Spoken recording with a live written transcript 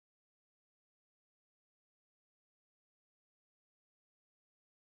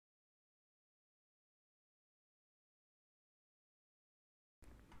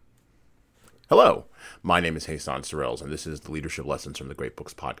Hello, my name is Hassan Sorrells, and this is the Leadership Lessons from the Great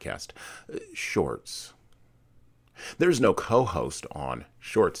Books podcast. Shorts. There's no co-host on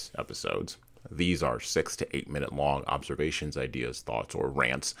Shorts episodes. These are 6 to 8 minute long observations, ideas, thoughts, or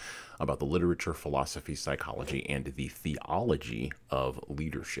rants about the literature, philosophy, psychology, and the theology of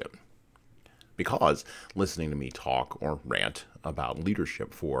leadership. Because listening to me talk or rant about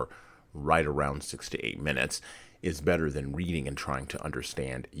leadership for right around 6 to 8 minutes is better than reading and trying to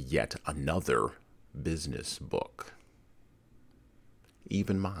understand yet another business book.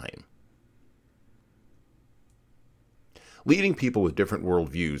 Even mine. Leading people with different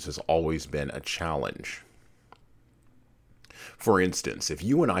worldviews has always been a challenge. For instance, if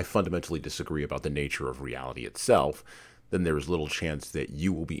you and I fundamentally disagree about the nature of reality itself, then there is little chance that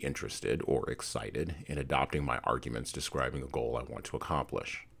you will be interested or excited in adopting my arguments describing a goal I want to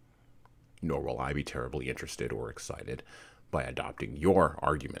accomplish. Nor will I be terribly interested or excited by adopting your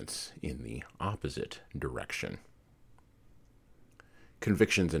arguments in the opposite direction.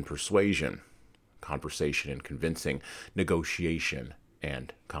 Convictions and persuasion, conversation and convincing, negotiation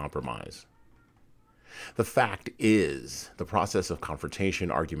and compromise. The fact is, the process of confrontation,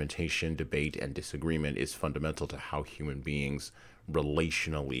 argumentation, debate, and disagreement is fundamental to how human beings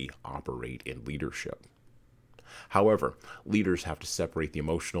relationally operate in leadership. However, leaders have to separate the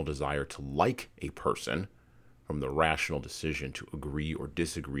emotional desire to like a person from the rational decision to agree or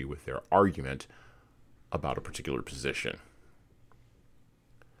disagree with their argument about a particular position.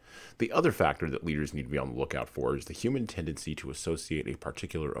 The other factor that leaders need to be on the lookout for is the human tendency to associate a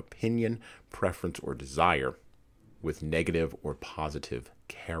particular opinion, preference, or desire with negative or positive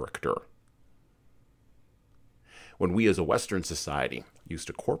character. When we as a Western society used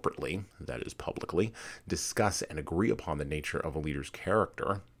to corporately, that is publicly, discuss and agree upon the nature of a leader's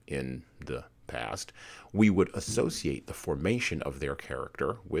character in the past, we would associate the formation of their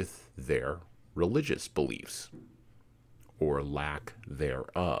character with their religious beliefs, or lack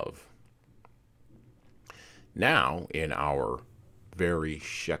thereof. Now, in our very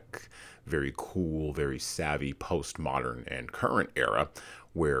chic, very cool, very savvy, postmodern, and current era,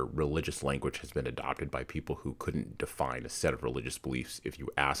 where religious language has been adopted by people who couldn't define a set of religious beliefs if you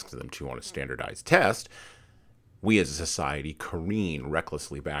asked them to on a standardized test, we as a society careen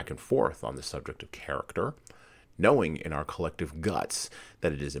recklessly back and forth on the subject of character, knowing in our collective guts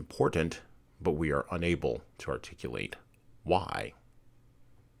that it is important, but we are unable to articulate why.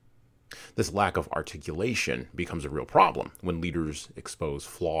 This lack of articulation becomes a real problem when leaders expose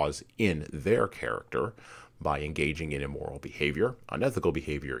flaws in their character by engaging in immoral behavior, unethical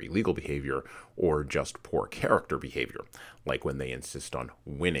behavior, illegal behavior, or just poor character behavior, like when they insist on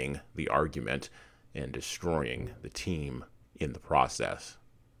winning the argument and destroying the team in the process.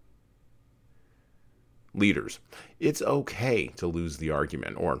 Leaders, it's okay to lose the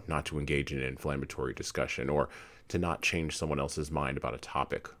argument or not to engage in an inflammatory discussion or to not change someone else's mind about a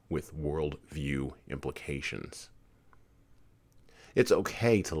topic with worldview implications. It's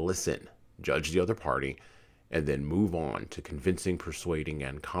okay to listen, judge the other party, and then move on to convincing, persuading,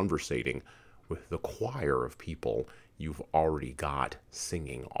 and conversating with the choir of people you've already got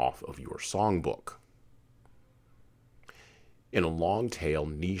singing off of your songbook. In a long-tail,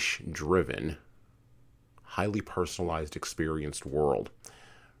 niche-driven, highly personalized, experienced world,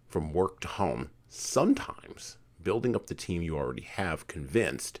 from work to home, sometimes building up the team you already have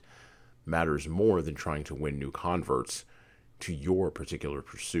convinced matters more than trying to win new converts to your particular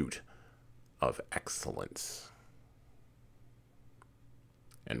pursuit of excellence.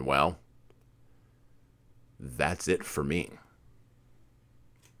 And well, that's it for me.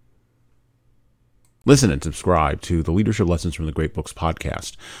 Listen and subscribe to the Leadership Lessons from the Great Books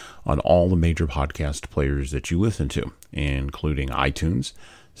podcast on all the major podcast players that you listen to, including iTunes,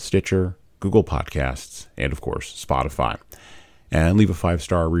 Stitcher, Google Podcasts, and of course, Spotify. And leave a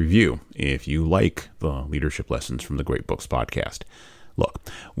 5-star review if you like the Leadership Lessons from the Great Books podcast. Look,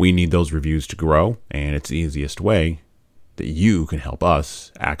 we need those reviews to grow, and it's the easiest way that you can help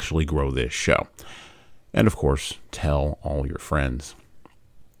us actually grow this show. And of course, tell all your friends.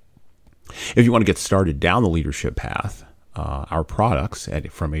 If you want to get started down the leadership path, our products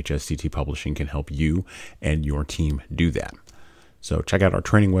from HSCT Publishing can help you and your team do that. So check out our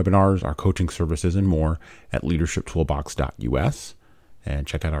training webinars, our coaching services, and more at leadershiptoolbox.us. And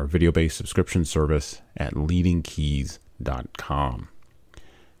check out our video-based subscription service at leadingkeys.com.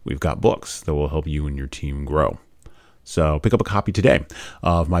 We've got books that will help you and your team grow. So pick up a copy today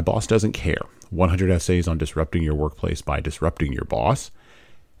of My Boss Doesn't Care, 100 Essays on Disrupting Your Workplace by Disrupting Your Boss.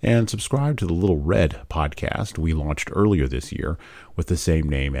 And subscribe to the Little Red podcast we launched earlier this year with the same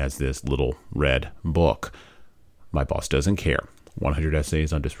name as this Little Red book. My Boss Doesn't Care, 100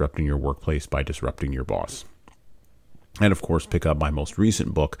 Essays on Disrupting Your Workplace by Disrupting Your Boss. And of course, pick up my most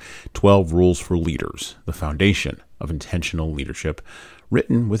recent book, 12 Rules for Leaders, the Foundation of Intentional Leadership,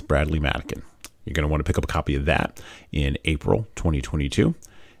 written with Bradley Madigan. You're going to want to pick up a copy of that in April 2022.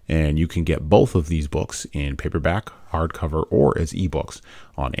 And you can get both of these books in paperback, hardcover, or as ebooks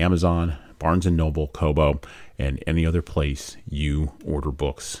on Amazon, Barnes & Noble, Kobo, and any other place you order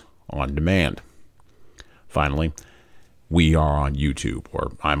books on demand. Finally, we are on YouTube,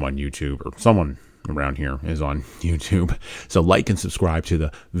 or I'm on YouTube, or someone around here is on YouTube. So like and subscribe to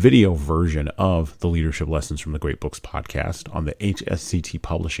the video version of the Leadership Lessons from the Great Books podcast on the HSCT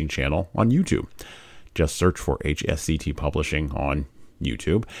Publishing channel on YouTube. Just search for HSCT Publishing on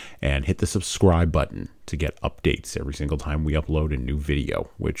YouTube and hit the subscribe button to get updates every single time we upload a new video,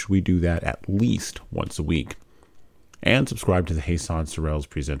 which we do that at least once a week. And subscribe to the Hassan Sorrells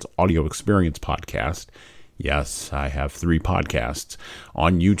Presents Audio Experience podcast. Yes, I have 3 podcasts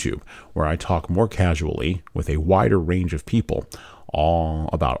on YouTube where I talk more casually with a wider range of people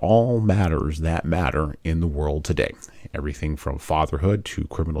about all matters that matter in the world today. Everything from fatherhood to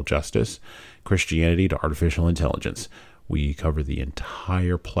criminal justice, Christianity to artificial intelligence. We cover the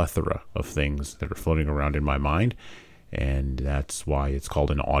entire plethora of things that are floating around in my mind, and that's why it's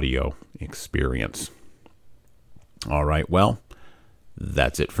called an audio experience. All right, well,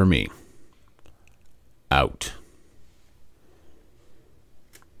 that's it for me. Out.